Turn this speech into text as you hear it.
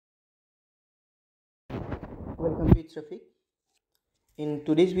Welcome to It's Rafiq. In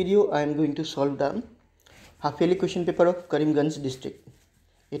today's video, I am going to solve the half-yearly question paper of Karimganj district.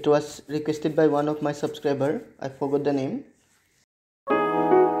 It was requested by one of my subscriber. I forgot the name.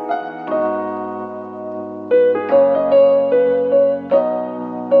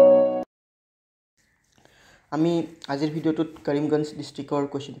 আমি আজিৰ ভিডিঅ'টোত কৰিমগঞ্জ ডিষ্ট্ৰিক্টৰ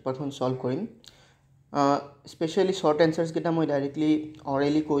question পেপাৰখন solve কৰিম especially short এনসাৰ্ছ কেইটা মই directly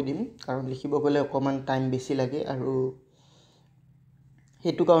অৰেলি কৈ দিম কাৰণ লিখিব গ'লে অকণমান টাইম বেছি লাগে আৰু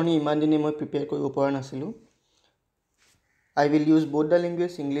সেইটো কাৰণে ইমান দিনে মই প্ৰিপেয়াৰ কৰিব পৰা নাছিলোঁ I will use both the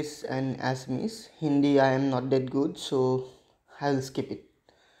languages English and Assamese. Hindi I am not that good, so I will skip it.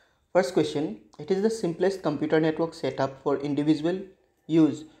 First question, it is the simplest computer network setup for individual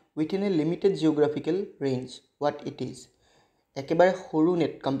use within a limited geographical range. What it is? একেবাৰে সৰু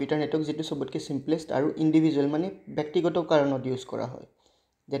computer network যেটো সবতকে সিম্পলেষ্ট আৰু individual মানে ব্যক্তিগত কাৰণত use কৰা হয়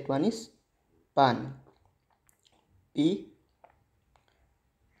that one is PAN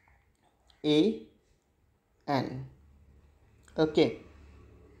PAN okay.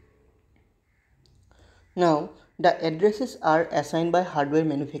 Now the addresses are assigned by hardware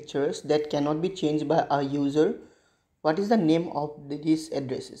manufacturers that cannot be changed by a user. What is the name of these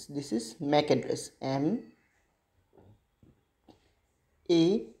addresses? This is MAC address, MAC.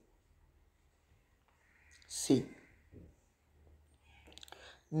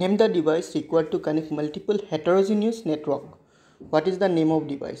 Name the device required to connect multiple heterogeneous network. What is the name of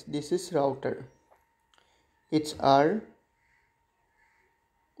device? This is router. It's ROUTER.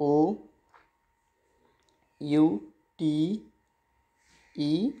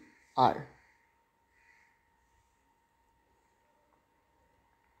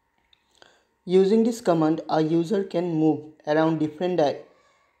 Using this command, a user can move around different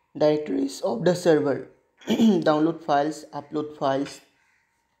directories of the server, download files, upload files,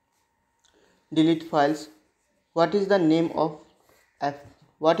 delete files. What is the name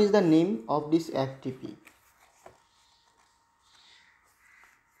of this FTP?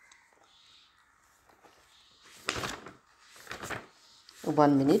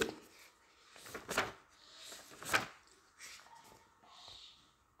 One minute.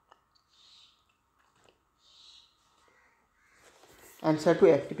 Answer to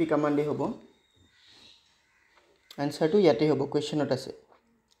FTP command hobo. Answer to yate hobo. Question not ase.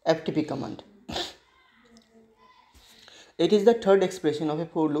 FTP command. It is the third expression of a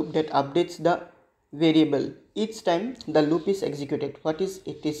for loop that updates the variable each time the loop is executed. What is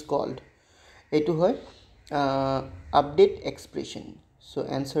it is called? Etu hoy update expression. So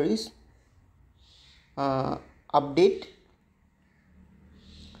answer is update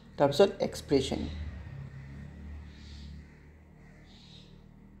tarpsot expression.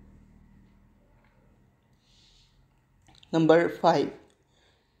 Number 5.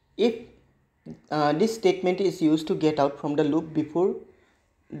 If this statement is used to get out from the loop before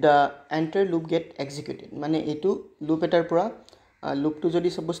the enter loop get executed. Mane etu loop etar pura loop to jodi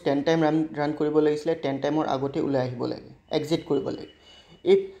suppose 10 time run koribo lagisile 10 time or agote ulai ahibo lage exit koribo lage.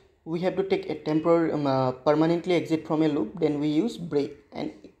 If we have to take a temporary permanently exit from a loop, then we use break, and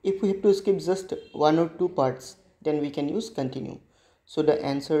if we have to skip just one or two parts, then we can use continue. So the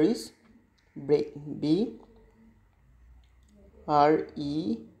answer is break.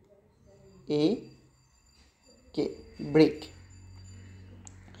 BREAK, break.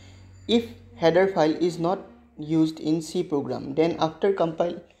 If header file is not used in C program, then after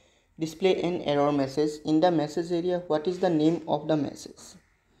compile display an error message. In the message area, what is the name of the message?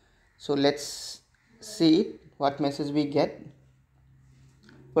 So let's see what message we get.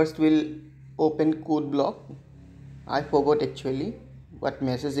 First we'll open code block. I forgot actually what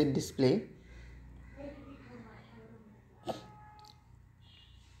message it display.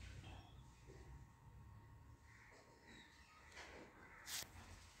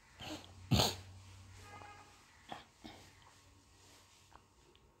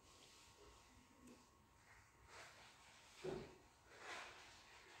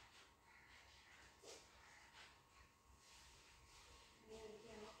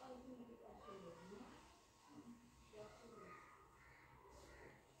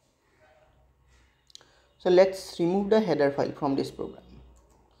 So let's remove the header file from this program.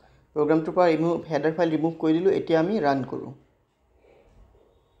 Program to remove header file remove kori dilu. Etia ami run koru.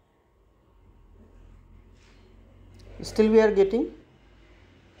 Still we are getting.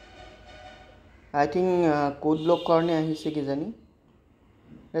 I think code block karone ahise ki jani.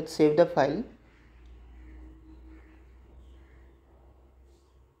 Let's save the file.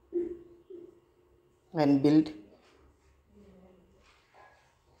 And build.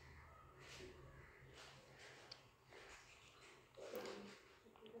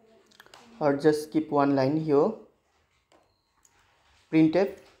 or just keep one line here. Printf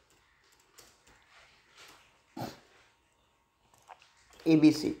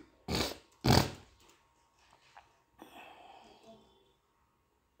ABC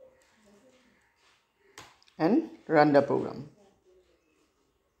and run the program.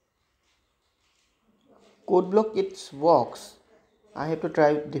 Code block it works. I have to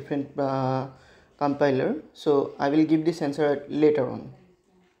try different compiler, so I will give this answer later on.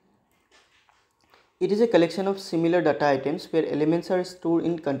 It is a collection of similar data items where elements are stored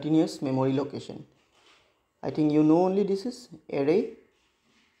in continuous memory location. I think you know only this is array.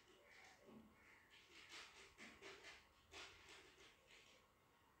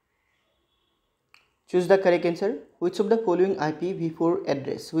 Choose the correct answer. Which of the following IPv4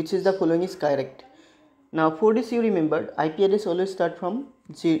 address, which is the following is correct? Now for this you remember IP address always start from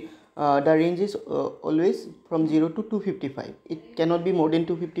the range is always from 0 to 255. It cannot be more than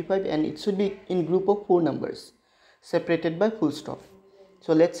 255 and it should be in group of 4 numbers separated by full stop.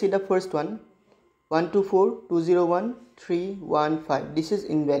 So let's see the first one. 124.201.315. This is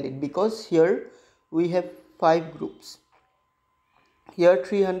invalid because here we have 5 groups. Here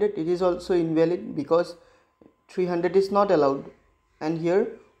 300, it is also invalid because 300 is not allowed, and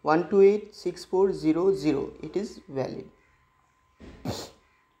here 128.6400, it is valid.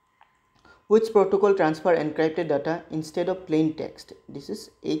 Which protocol transfer encrypted data instead of plain text? This is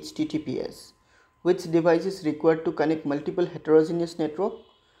HTTPS. Which device is required to connect multiple heterogeneous network?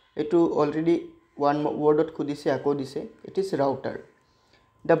 It already one word khudise ako dise. It is router.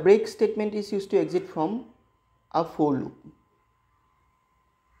 The break statement is used to exit from a for loop.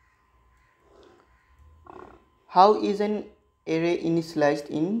 How is an array initialized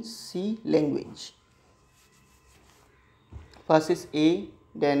in C language? First is A,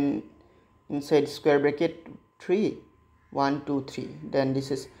 then inside square bracket 3, 1, 2, 3. Then this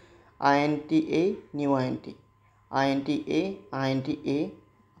is int A, new int. int A, int A.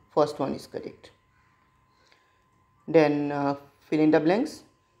 First one is correct. Then fill in the blanks.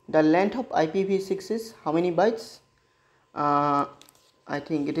 The length of IPv6 is how many bytes? I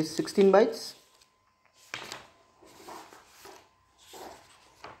think it is 16 bytes.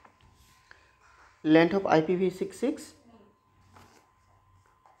 Length of IPv6 is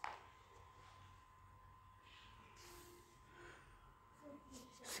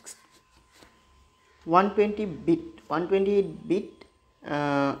 128 bit.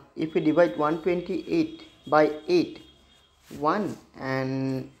 If we divide 128 by 8, 1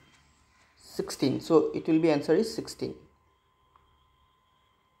 and 16, so it will be answer is 16.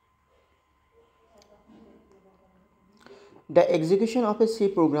 The execution of a C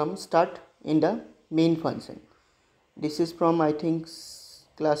program start in the main function. This is from I think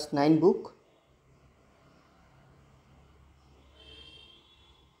class 9 book.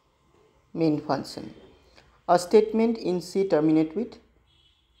 Main function. A statement in C terminate with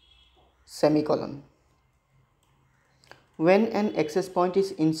semicolon. When an access point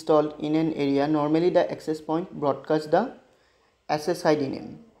is installed in an area, normally the access point broadcasts the SSID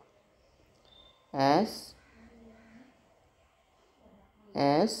name as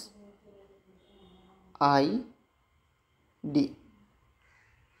ID.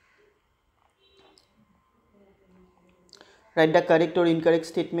 Write the correct or incorrect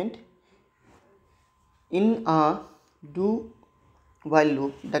statement. In a do while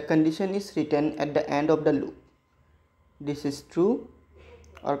loop, the condition is written at the end of the loop. This is true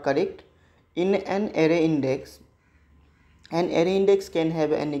or correct. In an array index can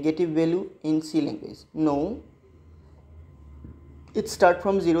have a negative value in C language. No, it start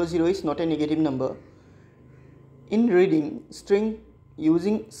from 0, 0 is not a negative number. In reading string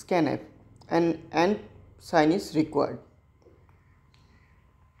using scanf, an and sign is required.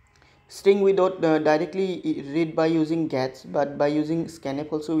 String we don't directly read by using gets, but by using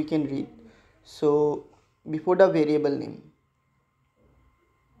scanf also we can read. So before the variable name.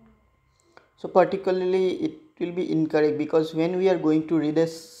 So particularly it will be incorrect because when we are going to read a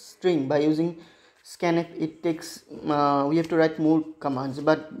string by using scanf, it takes we have to write more commands,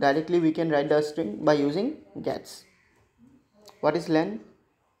 but directly we can write the string by using gets. What is len?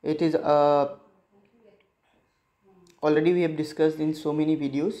 It is already we have discussed in so many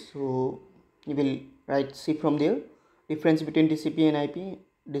videos, so you will write see from there. Difference between TCP and IP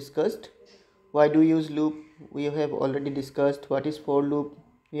discussed. Why do you use loop? We have already discussed. What is for loop?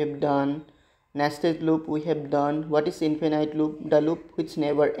 We have done. Nested loop we have done. What is infinite loop? The loop which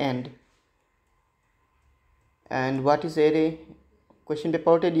never end. And what is array? Question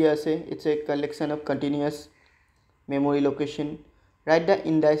paper it's a collection of continuous memory location. Write the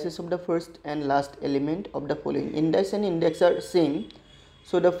indices of the first and last element of the following. Index and index are same,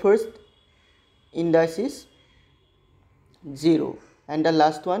 so the first index is 0, and the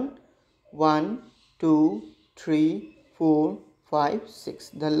last one 1 2 3 4 5 6.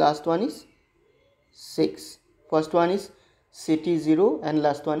 The last one is 6. First one is city 0 and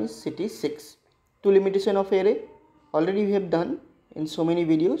last one is city 6. Two limitation of array already we have done in so many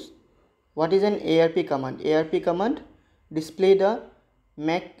videos. What is an ARP command? ARP command display the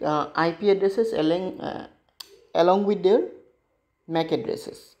MAC IP addresses along with their MAC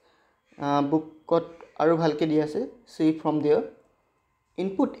addresses. Bookot aru bhalke di ase. See from there.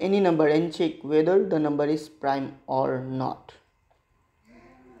 Input any number and check whether the number is prime or not.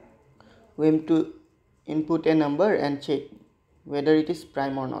 We have to input a number and check whether it is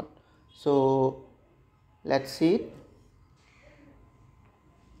prime or not. So let's see it.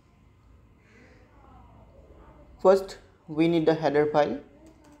 First we need the header file.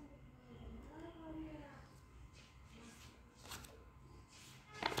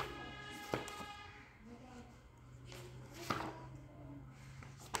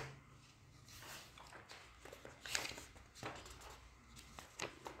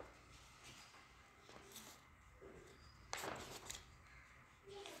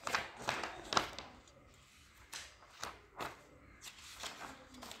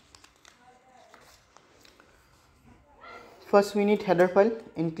 First we need header file,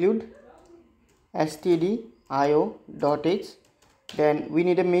 include stdio.h. Then we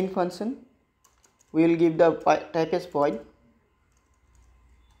need a main function. We will give the type as void.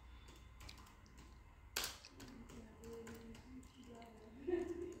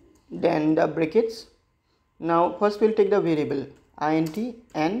 Then the brackets. Now first we will take the variable int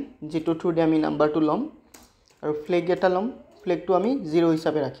n jitu through the number to lom or flag eta lom, flag to ami 0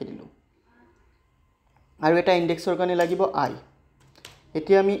 hisabe rakhi dilu. আৰু এটা ইনডেক্সৰ কাৰণে লাগিব I.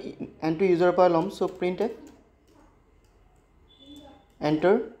 এতিয়া আমি n2 ইউজাৰৰ পৰা লম, so printf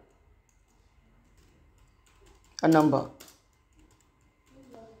enter a number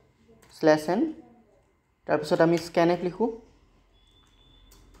 /n. তাৰপিছত আমি scanf লিখো,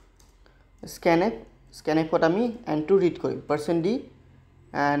 scanfত আমি n2 read Karim %d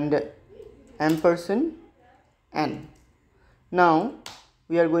and %n. Now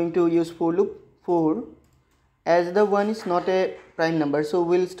we are going to use for loop. For as the 1 is not a prime number, so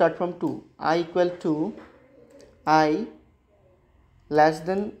we'll start from 2. I equal to I less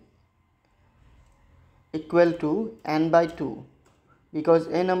than equal to n by 2, because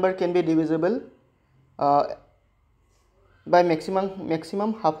a number can be divisible by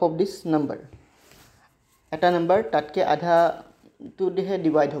maximum half of this number. Eta number tatke adha to dehe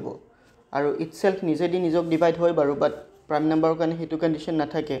divide hobo aru itself nije di nijok divide hoy baru, but prime number kane hetu condition na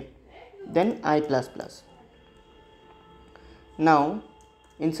thake. Then I plus plus. Now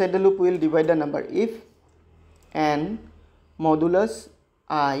inside the loop we will divide the number. If n modulus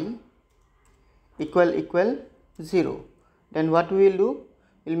I equal 0, then what we will do,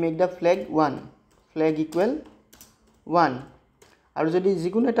 we will make the flag 1, flag equal 1. আৰু যদি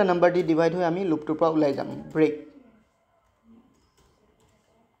যিকোনো এটা number the divide হয় আমি লুপটোৰ পৰা ওলাই যাম, break.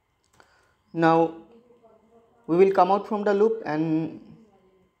 Now we will come out from the loop and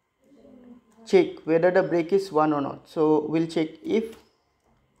check whether the break is 1 or not. So we'll check if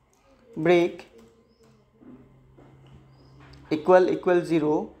break equal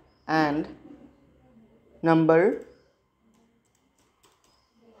 0 and number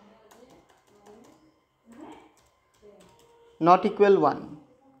not equal 1.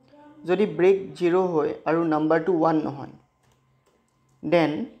 যদি break 0 হয় আৰু number to 1 নহয়,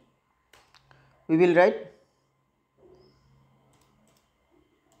 then we will write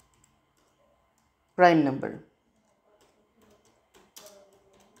prime number.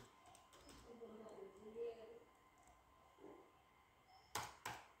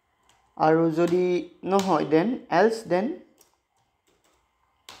 আৰু যদি নহয়, then else, then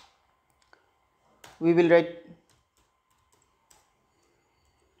we will write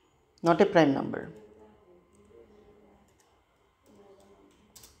not a prime number.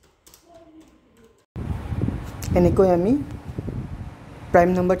 এনেকৈ আমি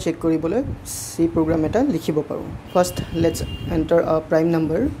prime number check কৰিবলৈ C program এটা লিখিব পাৰো. First let's enter a prime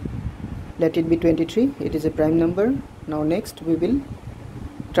number. Let it be 23. It is a prime number. Now next we will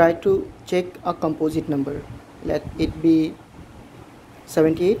try to check a composite number. Let it be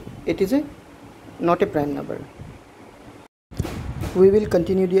 78. It is not a prime number. We will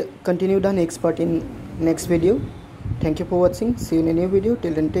continue the next part in next video. Thank you for watching. See you in a new video.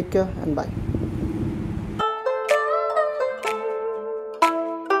 Till then, take care and bye.